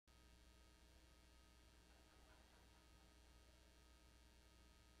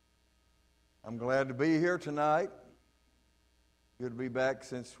I'm glad to be here tonight. Good to be back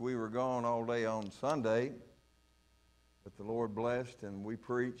since we were gone all day on Sunday. But the Lord blessed and we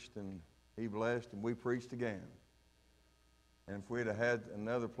preached, and He blessed and we preached again. And if we'd have had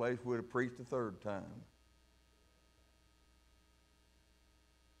another place, we'd have preached a third time.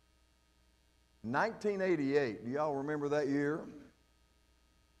 1988, do y'all remember that year?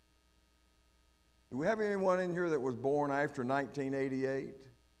 Do we have anyone in here that was born after 1988?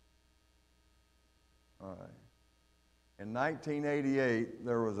 All right. In 1988,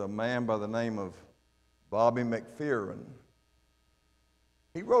 there was a man by the name of Bobby McFerrin.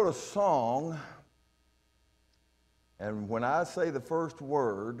 He wrote a song, and when I say the first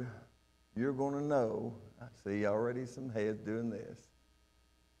word, you're going to know. I see already some heads doing this.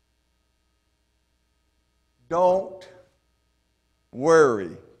 Don't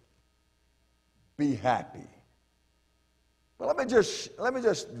worry. Be happy. Well, let me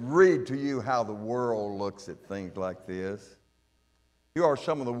just read to you how the world looks at things like this. Here are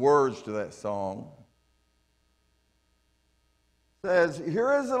some of the words to that song. It says,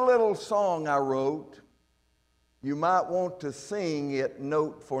 here is a little song I wrote. You might want to sing it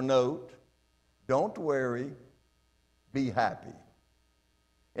note for note. Don't worry, be happy.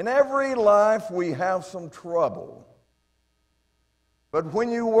 In every life we have some trouble. But when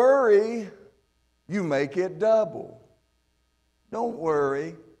you worry, you make it double. Don't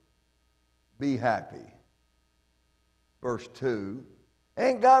worry, be happy. Verse 2,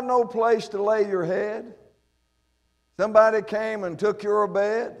 ain't got no place to lay your head. Somebody came and took your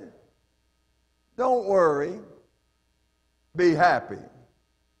bed. Don't worry, be happy.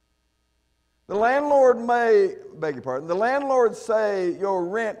 The landlord the landlord say your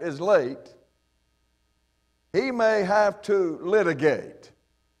rent is late. He may have to litigate.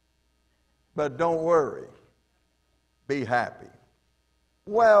 But don't worry, be happy.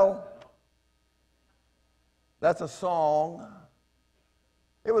 Well, that's a song.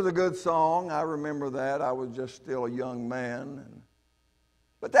 It was a good song. I remember that. I was just still a young man.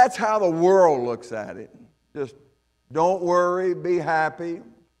 But that's how the world looks at it. Just don't worry, be happy.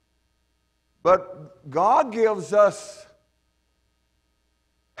 But God gives us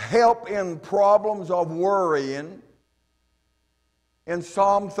help in problems of worrying in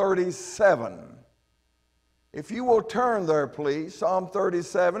Psalm 37. If you will turn there, please, Psalm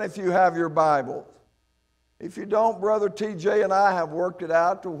 37, if you have your Bible. If you don't, Brother TJ and I have worked it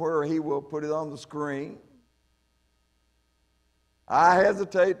out to where he will put it on the screen. I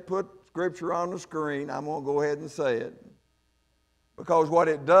hesitate to put Scripture on the screen. I'm going to go ahead and say it. Because what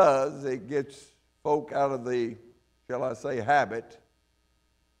it does, it gets folk out of the, shall I say, habit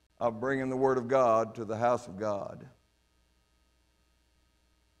of bringing the Word of God to the house of God.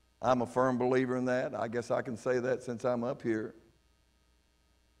 I'm a firm believer in that. I guess I can say that since I'm up here.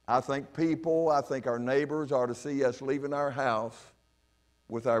 I think our neighbors ought to see us leaving our house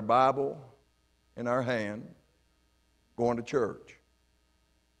with our Bible in our hand, going to church.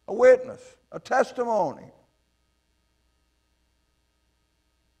 A witness, a testimony.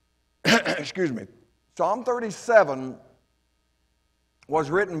 Excuse me. Psalm 37 was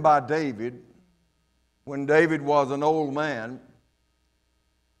written by David when David was an old man.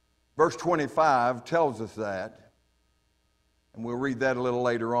 Verse 25 tells us that, and we'll read that a little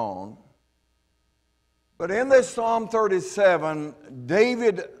later on. But in this Psalm 37,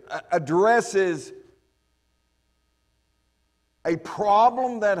 David addresses a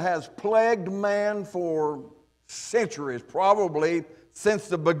problem that has plagued man for centuries, probably since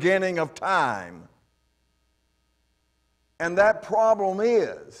the beginning of time. And that problem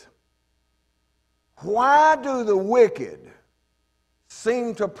is, why do the wicked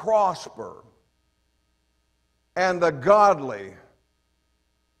seem to prosper and the godly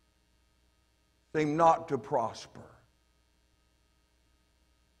seem not to prosper?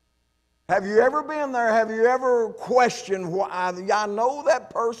 Have you ever been there? Have you ever questioned why? I know that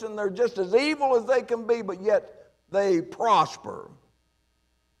person, they're just as evil as they can be, but yet they prosper.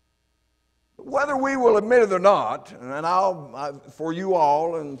 Whether we will admit it or not, and for you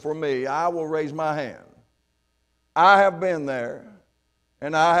all and for me, I will raise my hand. I have been there.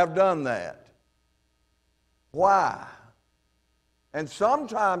 And I have done that. Why? And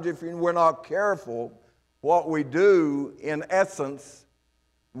sometimes if we're not careful, what we do, in essence,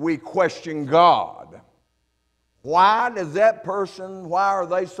 we question God. Why does that person, why are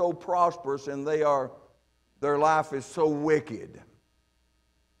they so prosperous and their life is so wicked?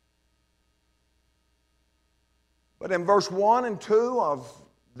 But in verse 1 and 2 of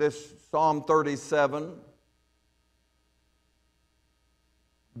this Psalm 37,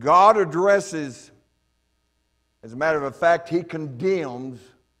 God addresses, as a matter of fact, He condemns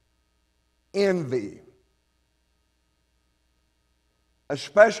envy,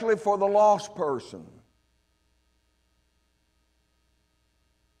 especially for the lost person.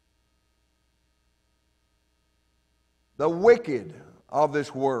 The wicked of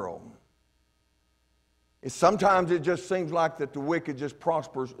this world. Sometimes it just seems like that the wicked just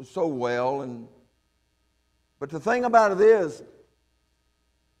prospers so well. But the thing about it is,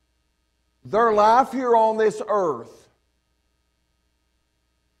 their life here on this earth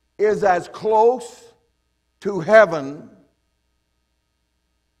is as close to heaven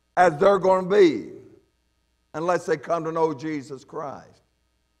as they're going to be unless they come to know Jesus Christ.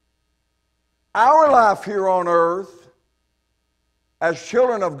 Our life here on earth as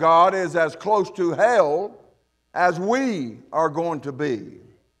children of God is as close to hell as we are going to be.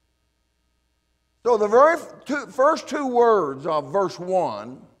 So the first two words of verse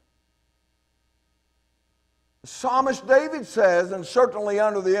 1, the psalmist David says, and certainly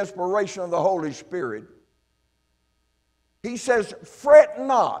under the inspiration of the Holy Spirit, he says, fret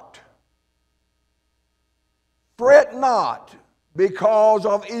not because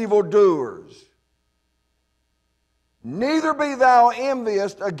of evildoers. Neither be thou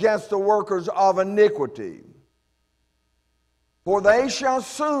envious against the workers of iniquity, for they shall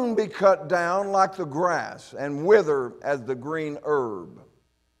soon be cut down like the grass and wither as the green herb.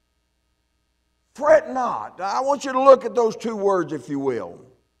 Fret not. I want you to look at those two words, if you will.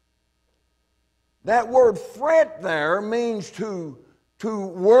 That word fret there means to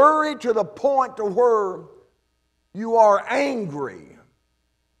worry to the point to where you are angry.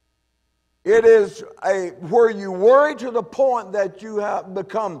 It is where you worry to the point that you have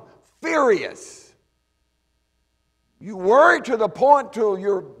become furious. You worry to the point till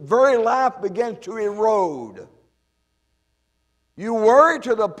your very life begins to erode. You worry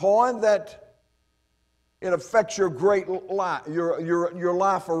to the point that it affects your great life, your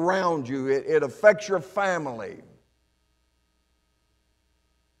life around you. It affects your family.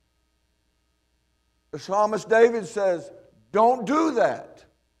 The psalmist David says, don't do that.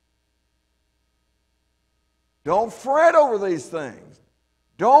 Don't fret over these things.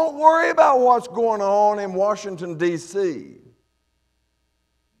 Don't worry about what's going on in Washington, D.C.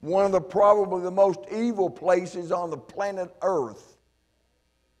 One of probably the most evil places on the planet Earth.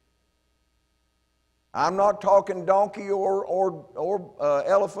 I'm not talking donkey or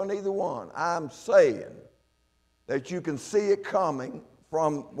elephant, either one. I'm saying that you can see it coming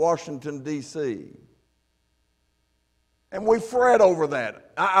from Washington, D.C. And we fret over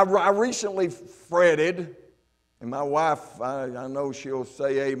that. I recently fretted. And my wife, I know she'll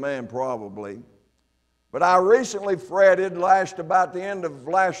say amen probably. But I recently fretted about the end of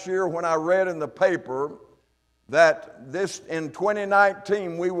last year when I read in the paper that in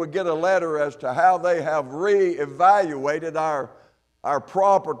 2019 we would get a letter as to how they have reevaluated our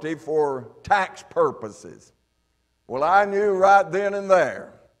property for tax purposes. Well, I knew right then and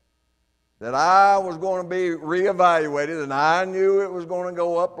there that I was going to be reevaluated, and I knew it was going to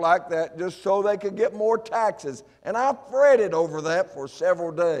go up like that just so they could get more taxes. And I fretted over that for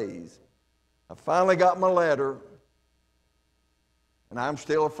several days. I finally got my letter, and I'm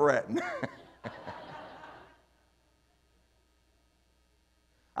still fretting.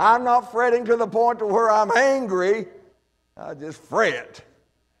 I'm not fretting to the point to where I'm angry. I just fret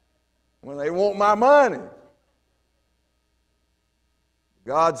when they want my money.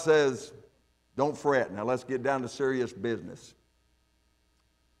 God says, don't fret. Now let's get down to serious business.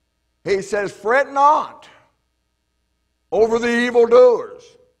 He says, fret not over the evildoers.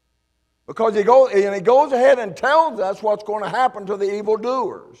 Because he goes ahead and tells us what's going to happen to the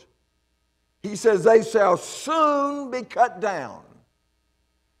evildoers. He says, they shall soon be cut down,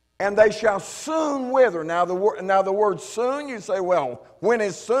 and they shall soon wither. Now the word soon, you say, well, when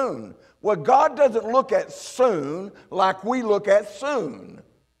is soon? Well, God doesn't look at soon like we look at soon.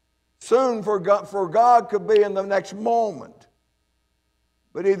 Soon for God could be in the next moment.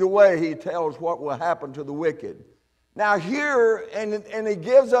 But either way, he tells what will happen to the wicked. Now here, and he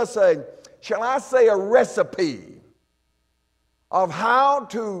gives us a recipe of how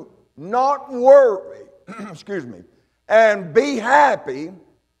to not worry, excuse me, and be happy.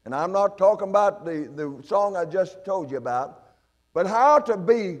 And I'm not talking about the song I just told you about, but how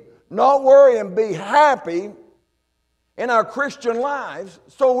to not worry and be happy in our Christian lives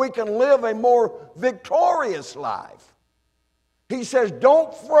so we can live a more victorious life. He says,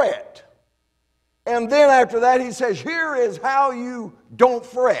 don't fret. And then after that, he says, here is how you don't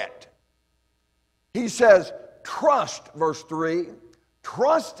fret. He says, trust, verse 3,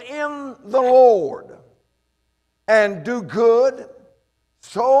 trust in the Lord and do good,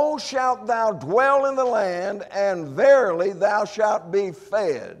 so shalt thou dwell in the land, and verily thou shalt be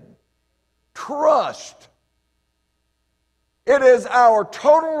fed. trust. It is our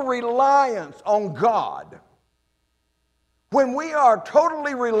total reliance on God. When we are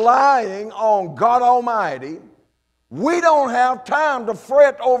totally relying on God Almighty, we don't have time to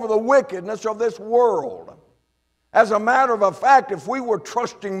fret over the wickedness of this world. As a matter of fact, if we were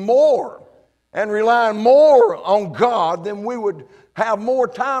trusting more and relying more on God, then we would have more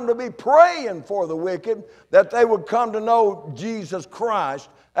time to be praying for the wicked, that they would come to know Jesus Christ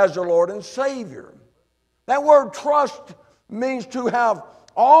as their Lord and Savior. That word trust means to have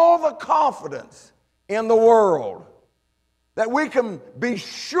all the confidence in the world, that we can be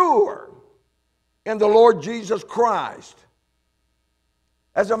sure in the Lord Jesus Christ.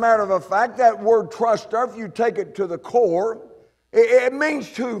 As a matter of fact, that word trust, if you take it to the core, it means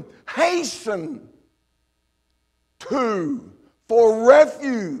to hasten to, for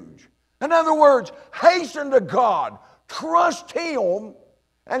refuge. In other words, hasten to God, trust Him,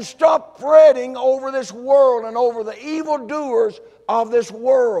 and stop fretting over this world and over the evildoers of this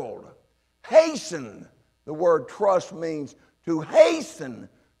world. Hasten. The word trust means to hasten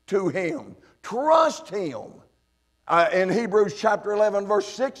to Him. Trust Him. In Hebrews chapter 11, verse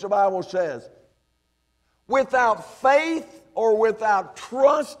 6, the Bible says, without faith or without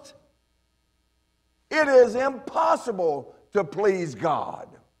trust, it is impossible to please God.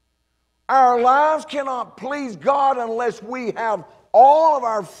 Our lives cannot please God unless we have all of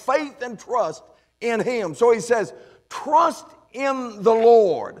our faith and trust in Him. So He says, trust in the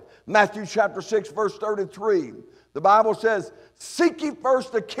Lord. Matthew chapter 6, verse 33. The Bible says, seek ye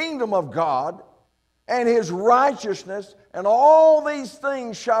first the kingdom of God and His righteousness, and all these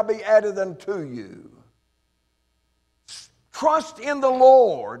things shall be added unto you. Trust in the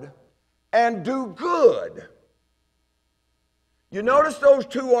Lord and do good. You notice those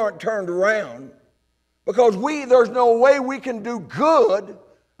two aren't turned around, because there's no way we can do good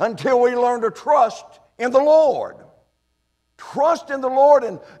until we learn to trust in the Lord. Trust in the Lord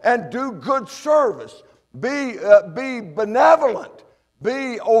and do good service. Be benevolent.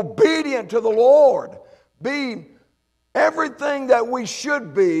 Be obedient to the Lord. Be everything that we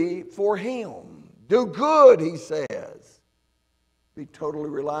should be for Him. Do good, He says. Be totally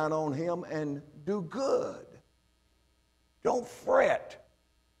reliant on Him and do good. Don't fret.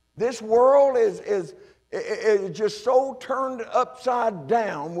 This world is just so turned upside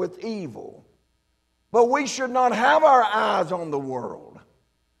down with evil. But we should not have our eyes on the world.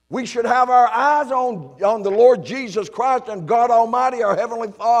 We should have our eyes on the Lord Jesus Christ and God Almighty, our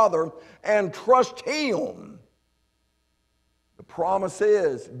Heavenly Father, and trust Him. The promise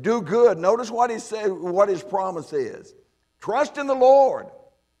is, do good. Notice what He said, what His promise is. Trust in the Lord.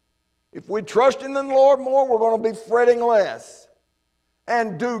 If we trust in the Lord more, we're going to be fretting less.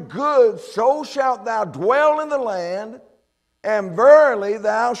 And do good, so shalt thou dwell in the land, and verily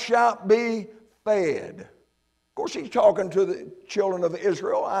thou shalt be fed. Of course, He's talking to the children of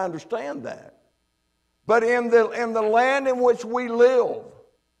Israel. I understand that. But in the land in which we live,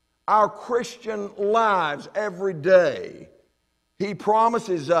 our Christian lives every day, He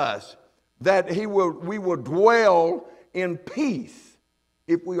promises us that we will dwell in peace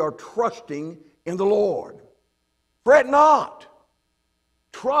if we are trusting in the Lord. Fret not.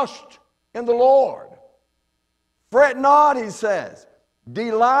 Trust in the Lord. Fret not, He says.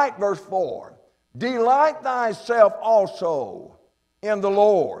 Delight, verse 4. Delight thyself also in the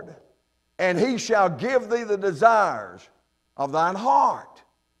Lord, and He shall give thee the desires of thine heart.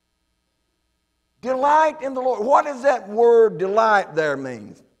 Delight in the Lord. What does that word delight there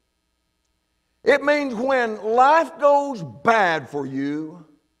mean? It means when life goes bad for you,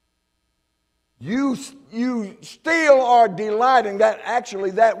 you still are delighting.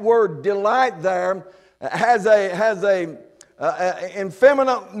 That word delight there has a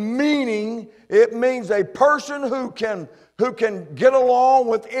effeminate meaning. It means a person who can get along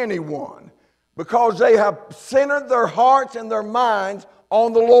with anyone because they have centered their hearts and their minds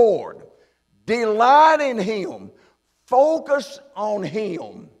on the Lord. Delight in Him. Focus on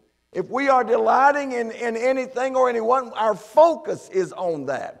Him. If we are delighting in anything or anyone, our focus is on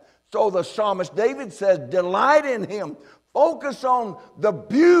that. So the psalmist David says, delight in Him. Focus on the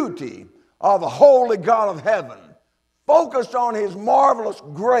beauty of the holy God of heaven. Focus on His marvelous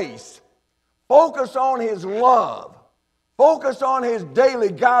grace. Focus on His love. Focus on His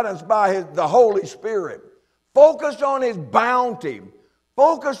daily guidance by the Holy Spirit. Focus on His bounty.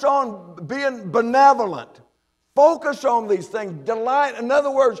 Focus on being benevolent. Focus on these things. Delight. In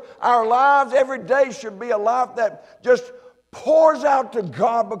other words, our lives every day should be a life that just pours out to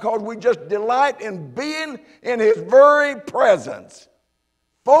God because we just delight in being in His very presence.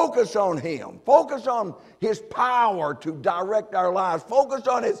 Focus on Him. Focus on His power to direct our lives. Focus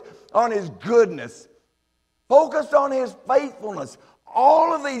on His goodness. Focus on His faithfulness.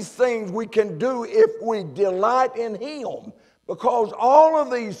 All of these things we can do if we delight in Him, because all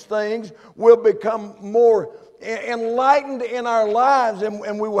of these things will become more enlightened in our lives,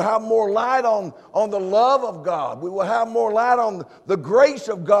 and we will have more light on the love of God. We will have more light on the grace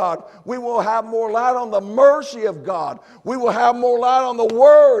of God. We will have more light on the mercy of God. We will have more light on the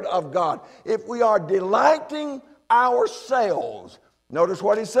Word of God. If we are delighting ourselves, notice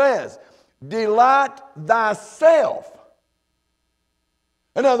what he says, delight thyself.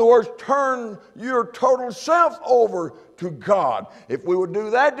 In other words, turn your total self over to God. If we would do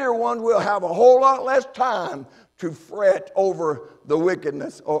that, dear ones, we'll have a whole lot less time to fret over the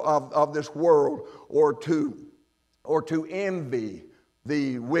wickedness of this world, or to envy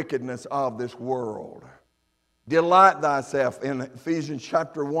the wickedness of this world. Delight thyself. In Ephesians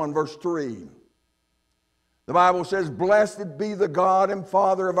chapter 1, verse 3, the Bible says, "Blessed be the God and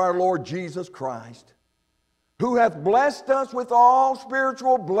Father of our Lord Jesus Christ, who hath blessed us with all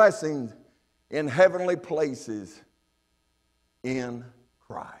spiritual blessings in heavenly places in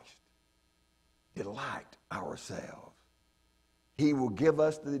Christ." Delight ourselves. He will give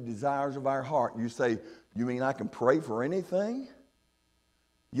us the desires of our heart. You say, you mean I can pray for anything?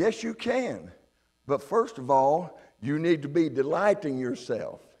 Yes, you can. But first of all, you need to be delighting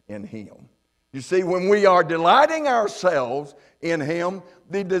yourself in Him. You see, when we are delighting ourselves in Him,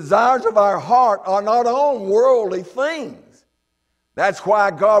 the desires of our heart are not on worldly things. That's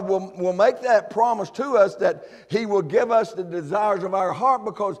why God will make that promise to us, that He will give us the desires of our heart,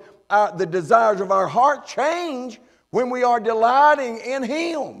 because the desires of our heart change when we are delighting in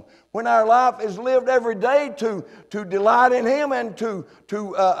Him. When our life is lived every day to delight in Him, and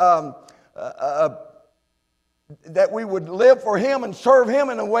that we would live for Him and serve Him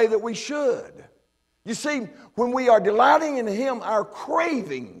in a way that we should. You see, when we are delighting in Him, our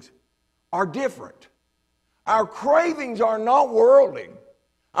cravings are different. Our cravings are not worldly.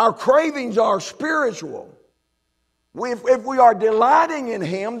 Our cravings are spiritual. If we are delighting in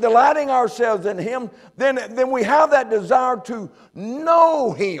Him, delighting ourselves in Him, then we have that desire to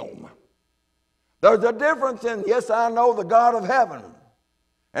know Him. There's a difference in, yes, I know the God of heaven,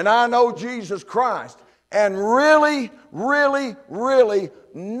 and I know Jesus Christ, and really, really, really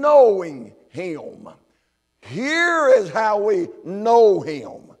knowing Him. Here is how we know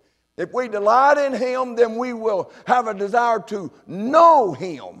Him. If we delight in Him, then we will have a desire to know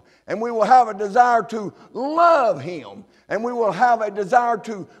Him, and we will have a desire to love Him, and we will have a desire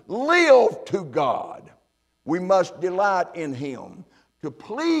to live to God. We must delight in Him to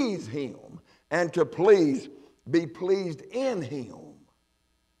please Him and to be pleased in Him.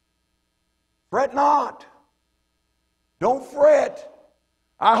 Fret not. Don't fret.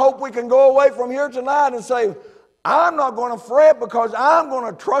 I hope we can go away from here tonight and say, I'm not going to fret, because I'm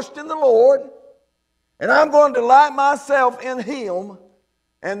going to trust in the Lord, and I'm going to delight myself in Him.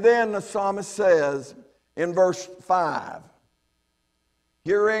 And then the psalmist says in verse 5,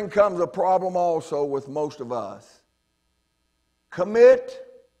 herein comes a problem also with most of us. Commit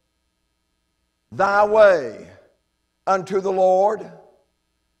thy way unto the Lord,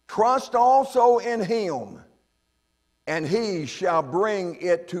 trust also in Him, and He shall bring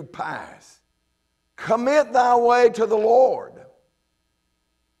it to pass. Commit thy way to the Lord.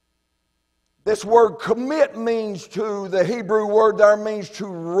 This word commit means the Hebrew word there means to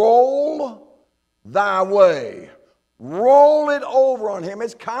roll thy way. Roll it over on Him.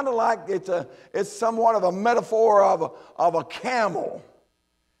 It's kind of like it's somewhat of a metaphor of a camel.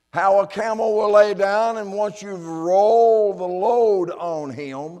 How a camel will lay down, and once you've rolled the load on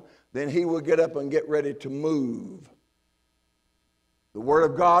him, then he will get up and get ready to move. The Word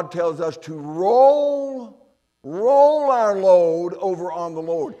of God tells us to roll our load over on the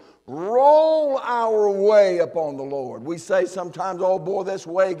Lord. Roll our way upon the Lord. We say sometimes, oh boy, this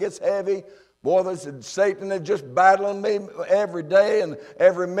way gets heavy. Boy, Satan is just battling me every day and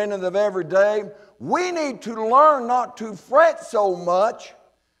every minute of every day. We need to learn not to fret so much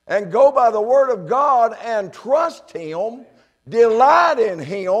and go by the Word of God and trust Him, delight in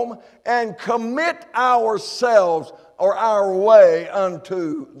Him, and commit ourselves or our way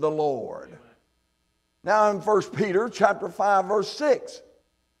unto the Lord. Now in 1 Peter chapter 5, verse 6,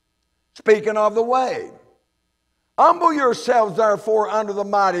 speaking of the way, humble yourselves therefore under the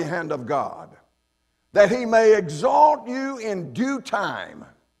mighty hand of God, that He may exalt you in due time,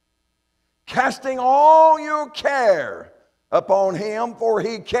 casting all your care upon Him, for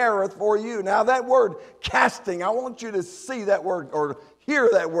He careth for you. Now that word casting, I want you to see that word or hear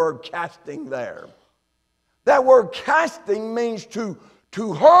that word casting there. That word casting means to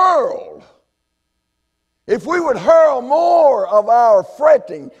to hurl. If we would hurl more of our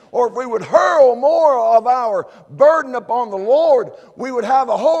fretting, or if we would hurl more of our burden upon the Lord, we would have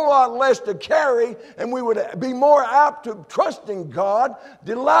a whole lot less to carry, and we would be more apt to trusting God,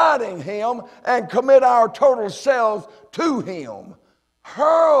 delighting Him, and commit our total selves to Him.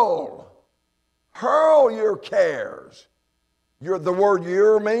 Hurl your cares. The word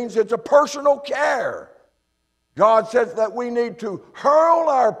 "your" means it's a personal care. God says that we need to hurl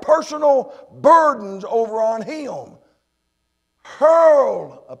our personal burdens over on Him.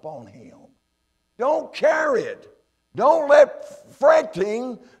 Hurl upon Him. Don't carry it. Don't let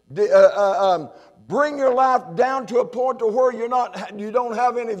fretting bring your life down to a point to where you don't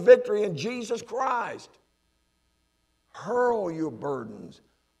have any victory in Jesus Christ. Hurl your burdens.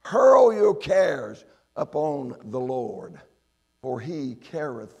 Hurl your cares upon the Lord, for He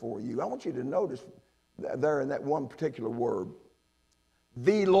careth for you. I want you to notice there in that one particular word,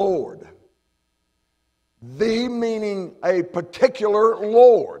 the Lord. The meaning a particular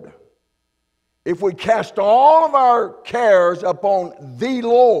Lord. If we cast all of our cares upon the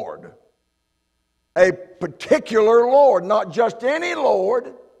Lord, a particular Lord, not just any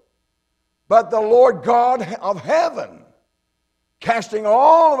Lord, but the Lord God of heaven, casting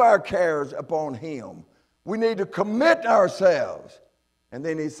all of our cares upon Him, we need to commit ourselves. And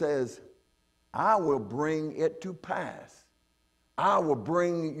then He says, I will bring it to pass. I will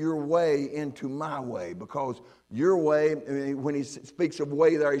bring your way into my way, because your way, when He speaks of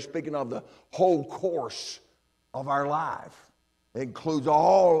way there, He's speaking of the whole course of our life. It includes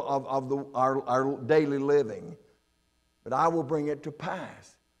all of our daily living. But I will bring it to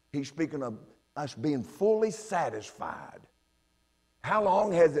pass. He's speaking of us being fully satisfied. How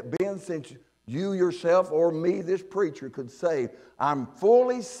long has it been since you yourself or me, this preacher, could say, I'm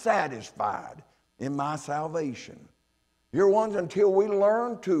fully satisfied in my salvation? Dear ones, until we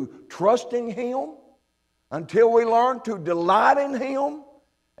learn to trust in Him, until we learn to delight in Him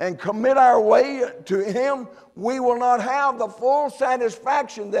and commit our way to Him, we will not have the full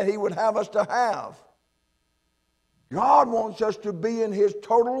satisfaction that He would have us to have. God wants us to be in His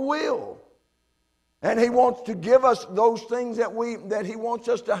total will. And He wants to give us those things that He wants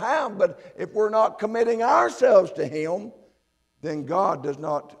us to have. But if we're not committing ourselves to Him, then God does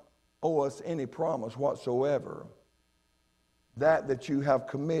not owe us any promise whatsoever. That you have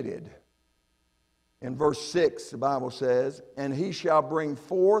committed. In verse 6, the Bible says, and He shall bring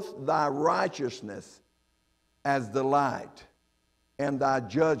forth thy righteousness as the light, and thy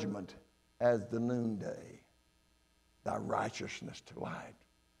judgment as the noonday. Thy righteousness to light.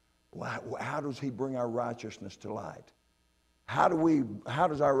 How does He bring our righteousness to light? How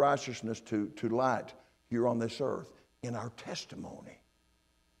does our righteousness to light here on this earth? In our testimony.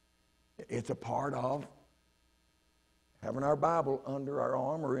 It's a part of having our Bible under our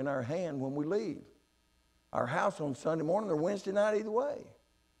arm or in our hand when we leave our house on Sunday morning or Wednesday night, either way.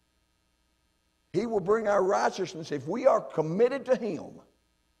 He will bring our righteousness if we are committed to Him,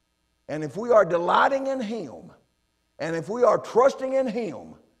 and if we are delighting in Him, and if we are trusting in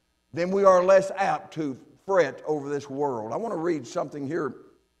Him, then we are less apt to fret over this world. I want to read something here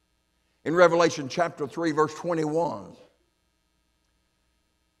in Revelation chapter 3, verse 21.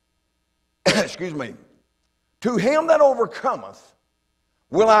 Excuse me. To him that overcometh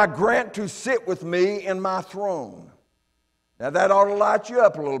will I grant to sit with me in my throne. Now that ought to light you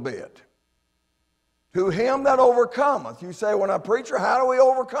up a little bit. To him that overcometh. You say, well, now, preacher, how do we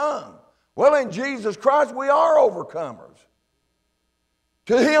overcome? Well, in Jesus Christ we are overcomers.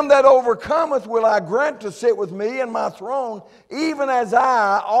 To him that overcometh will I grant to sit with me in my throne, even as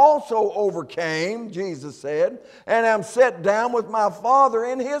I also overcame, Jesus said, and am set down with my Father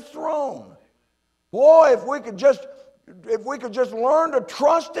in His throne. Boy, if we could just learn to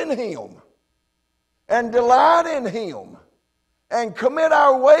trust in Him and delight in Him and commit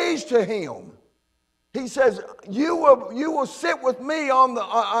our ways to Him. He says, you will sit with me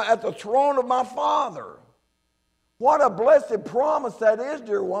at the throne of my Father. What a blessed promise that is,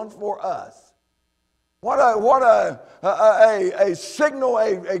 dear one, for us. What a signal,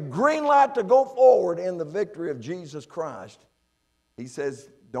 a green light to go forward in the victory of Jesus Christ. He says,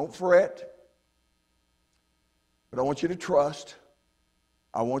 don't fret, but I want you to trust.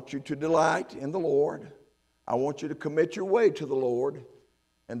 I want you to delight in the Lord. I want you to commit your way to the Lord.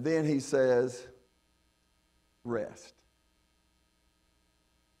 And then He says, rest.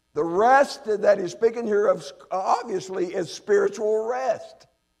 The rest that He's speaking here of, obviously, is spiritual rest.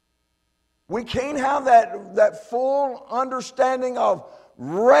 We can't have that full understanding of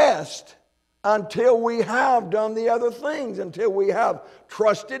rest until we have done the other things, until we have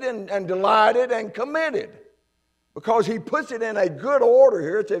trusted and delighted and committed. because he puts it in a good order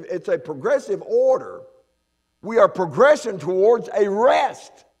here. It's a progressive order. We are progressing towards a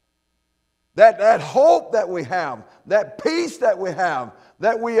rest. That hope that we have, that peace that we have,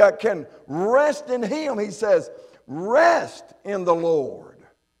 that we can rest in him. He says, rest in the Lord.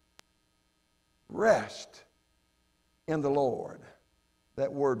 Rest in the Lord.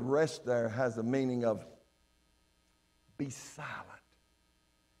 That word rest there has the meaning of be silent.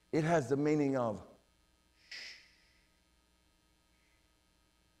 It has the meaning of shh.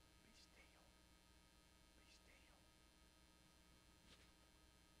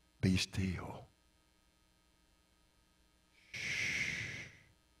 Be still. Shh.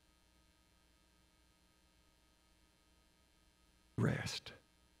 Rest.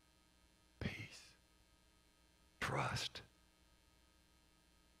 Peace. Trust.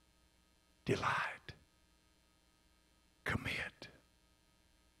 Delight. Commit.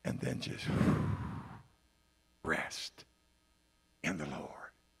 And then just rest in the Lord.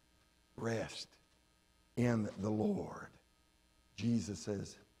 Rest in the Lord. Jesus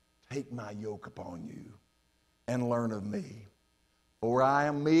says, take my yoke upon you and learn of me. For I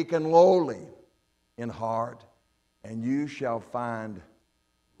am meek and lowly in heart, and you shall find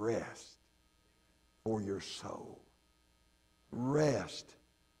rest for your soul. Rest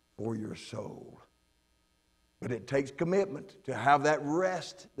for your soul. But it takes commitment to have that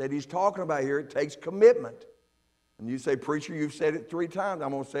rest that he's talking about here. It takes commitment. And you say, preacher, you've said it 3 times. I'm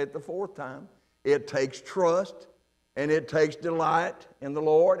going to say it the 4th time. It takes trust, and it takes delight in the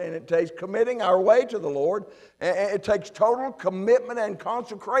Lord, and it takes committing our way to the Lord. And it takes total commitment and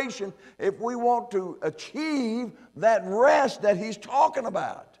consecration if we want to achieve that rest that he's talking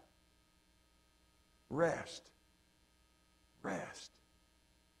about. Rest. Rest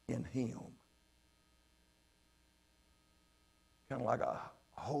in him. Kind of like a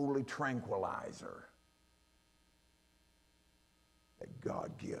holy tranquilizer that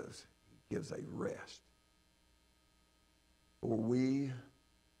God gives. He gives a rest. For we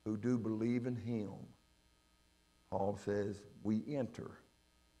who do believe in him, Paul says, we enter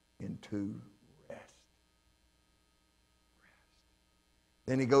into rest.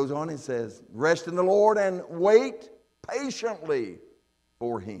 Then he goes on and says, rest in the Lord and wait patiently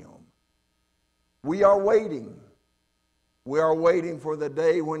for him. We are waiting. We are waiting for the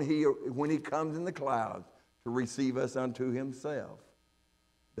day when he comes in the clouds to receive us unto himself,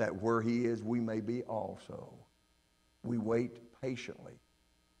 that where he is, we may be also. We wait patiently.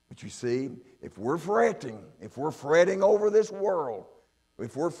 But you see, if we're fretting over this world,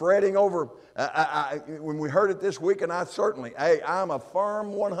 if we're fretting over, when we heard it this week, and I'm a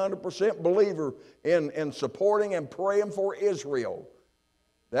firm 100% believer in supporting and praying for Israel.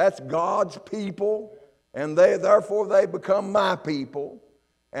 That's God's people. And therefore they become my people,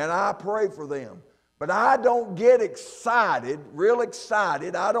 and I pray for them. But I don't get excited, real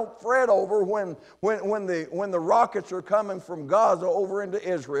excited. I don't fret over when the rockets are coming from Gaza over into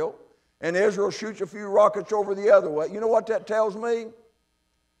Israel, and Israel shoots a few rockets over the other way. You know what that tells me?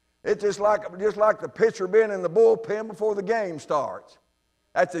 It's just like the pitcher being in the bullpen before the game starts.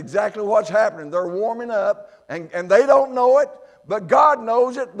 That's exactly what's happening. They're warming up, and they don't know it. But God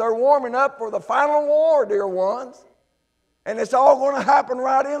knows it. They're warming up for the final war, dear ones. And it's all going to happen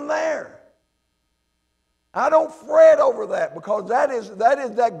right in there. I don't fret over that, because that is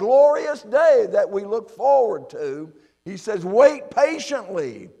that glorious day that we look forward to. He says, wait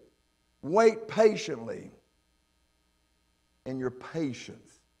patiently. Wait patiently. In your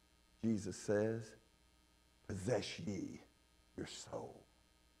patience, Jesus says, possess ye your soul.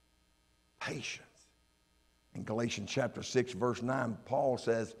 Patience. In Galatians chapter 6, verse 9, Paul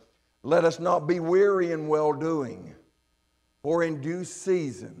says, let us not be weary in well-doing, for in due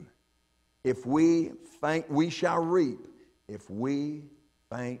season, if we faint, we shall reap, if we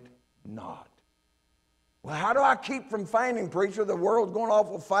faint not. Well, how do I keep from fainting, preacher? The world's going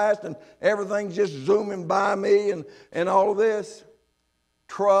awful fast and everything's just zooming by me and all of this.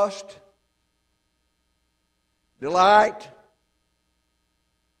 Trust, delight,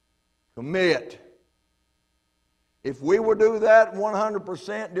 commit. If we will do that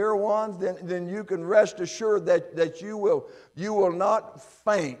 100%, dear ones, then you can rest assured that you will not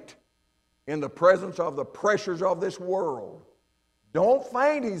faint in the presence of the pressures of this world. Don't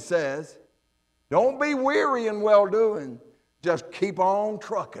faint, he says. Don't be weary in well-doing. Just keep on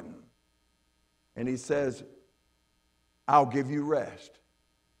trucking. And he says, I'll give you rest.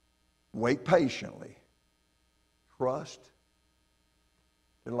 Wait patiently. Trust,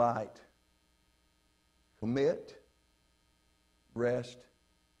 delight, commit, rest,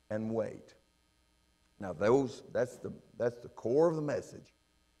 and wait. Now that's the core of the message.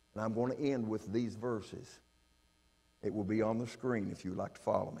 And I'm going to end with these verses. It will be on the screen if you would like to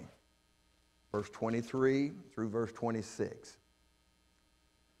follow me. Verse 23 through verse 26.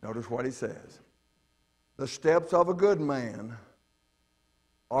 Notice what he says. The steps of a good man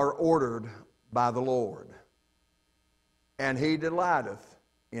are ordered by the Lord, and he delighteth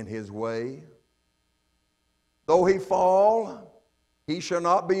in his way. Though he fall, he shall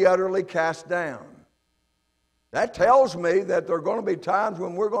not be utterly cast down. That tells me that there are going to be times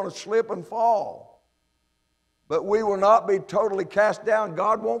when we're going to slip and fall. But we will not be totally cast down.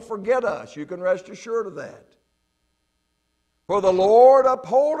 God won't forget us. You can rest assured of that. For the Lord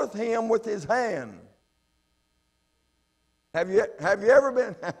upholdeth him with his hand. Have you ever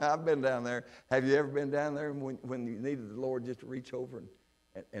been, I've been down there. Have you ever been down there when you needed the Lord just to reach over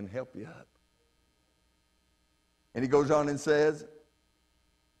and help you up? And he goes on and says,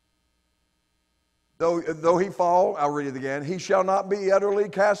 Though he fall, I'll read it again, he shall not be utterly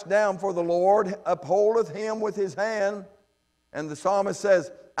cast down, for the Lord upholdeth him with his hand. And the psalmist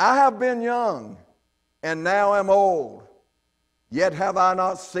says, I have been young, and now am old. Yet have I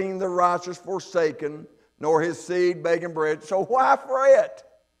not seen the righteous forsaken, nor his seed begging bread. So why fret?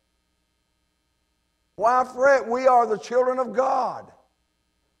 Why fret? We are the children of God.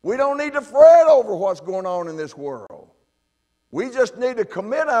 We don't need to fret over what's going on in this world. We just need to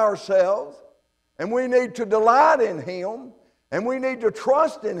commit ourselves, and we need to delight in him, and we need to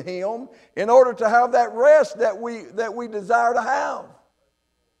trust in him in order to have that rest that we desire to have.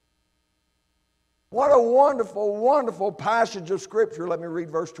 What a wonderful, wonderful passage of Scripture. Let me read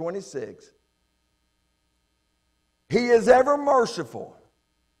verse 26. He is ever merciful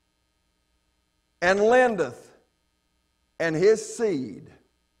and lendeth, and his seed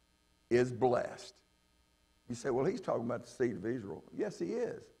is blessed. You say, well, he's talking about the seed of Israel. Yes, he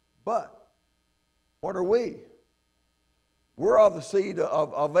is. But what are we? We're of the seed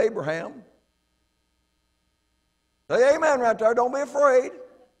of Abraham. Say amen right there. Don't be afraid.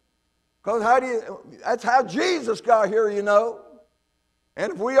 Because that's how Jesus got here, you know.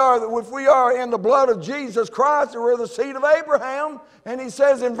 And if we are in the blood of Jesus Christ, we're the seed of Abraham. And he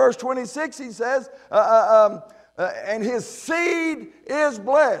says in verse 26, he says, and his seed is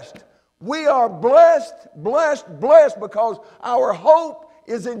blessed. We are blessed, blessed, blessed because our hope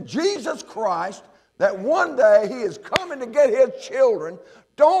is in Jesus Christ, that one day he is coming to get his children.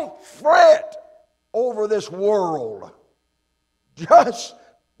 Don't fret over this world. Just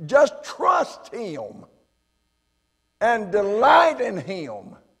trust him and delight in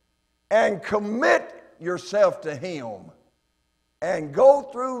him and commit yourself to him and go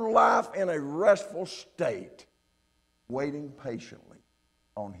through life in a restful state, waiting patiently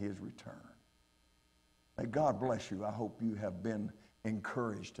on his return. May God bless you. I hope you have been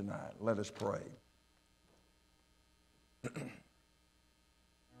encouraged tonight. Let us pray.